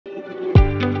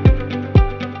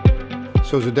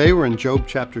So today we're in Job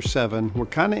chapter 7. We're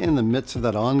kind of in the midst of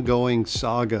that ongoing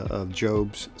saga of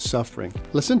Job's suffering.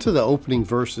 Listen to the opening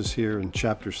verses here in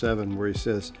chapter 7 where he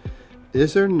says,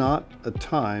 "Is there not a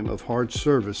time of hard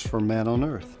service for man on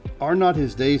earth? Are not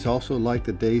his days also like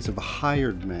the days of a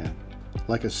hired man,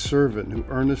 like a servant who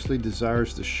earnestly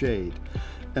desires the shade,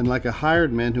 and like a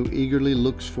hired man who eagerly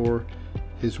looks for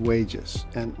his wages?"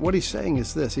 And what he's saying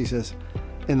is this. He says,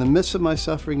 in the midst of my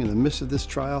suffering, in the midst of this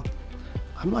trial,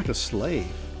 I'm like a slave.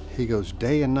 He goes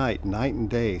day and night and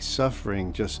day,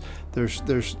 suffering. Just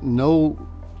there's no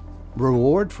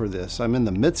reward for this. I'm in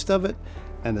the midst of it,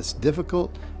 and it's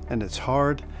difficult, and it's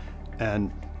hard,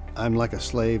 and I'm like a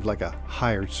slave, like a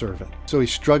hired servant. So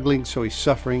he's struggling, so he's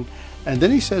suffering. And then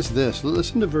he says this,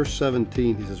 listen to verse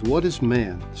 17. He says, "What is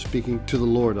man," speaking to the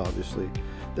Lord obviously,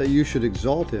 "that you should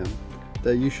exalt him,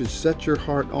 that you should set your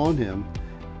heart on him,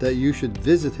 that you should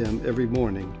visit him every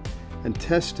morning and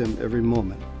test him every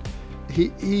moment?"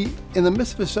 He in the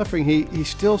midst of his suffering, he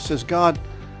still says, "God,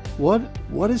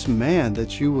 what is man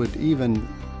that you would even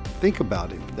think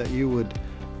about him, that you would,"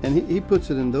 and he puts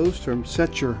it in those terms,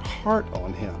 "set your heart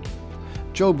on him."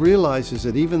 Job realizes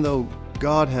that even though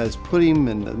God has put him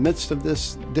in the midst of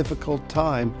this difficult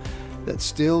time, that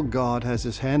still God has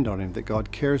his hand on him, that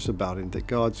God cares about him, that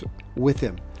God's with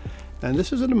him. And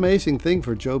this is an amazing thing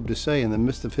for Job to say in the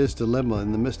midst of his dilemma,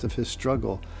 in the midst of his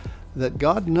struggle, that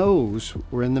God knows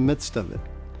we're in the midst of it.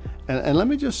 And let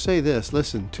me just say this,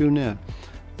 listen, tune in,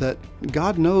 that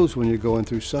God knows when you're going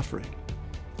through suffering.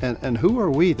 And who are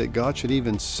we that God should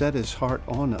even set his heart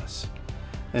on us?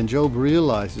 And Job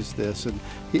realizes this, and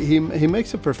he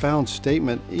makes a profound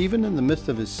statement, even in the midst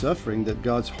of his suffering, that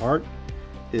God's heart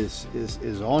is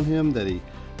on him, that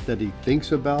he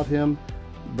thinks about him,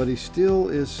 but he still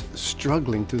is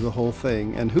struggling through the whole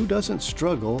thing. And who doesn't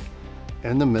struggle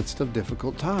in the midst of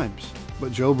difficult times?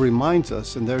 But Job reminds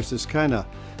us, and there's this kind of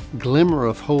glimmer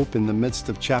of hope in the midst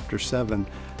of chapter 7,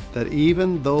 that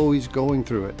even though he's going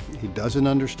through it, he doesn't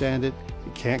understand it,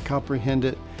 he can't comprehend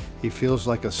it, he feels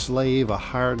like a slave, a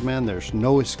hired man, there's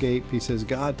no escape. He says,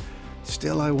 "God,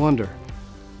 still I wonder,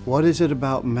 what is it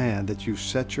about man that you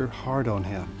set your heart on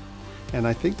him?" And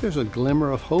I think there's a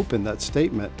glimmer of hope in that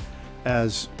statement,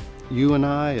 as you and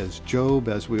I, as Job,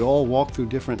 as we all walk through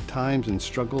different times and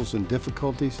struggles and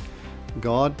difficulties.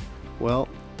 God, well,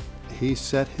 he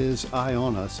set his eye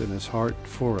on us and his heart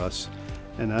for us.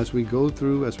 And as we go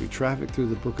through, as we traffic through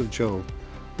the book of Job,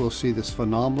 we'll see this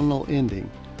phenomenal ending,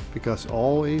 because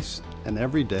always and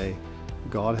every day,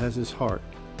 God has his heart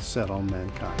set on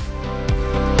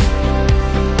mankind.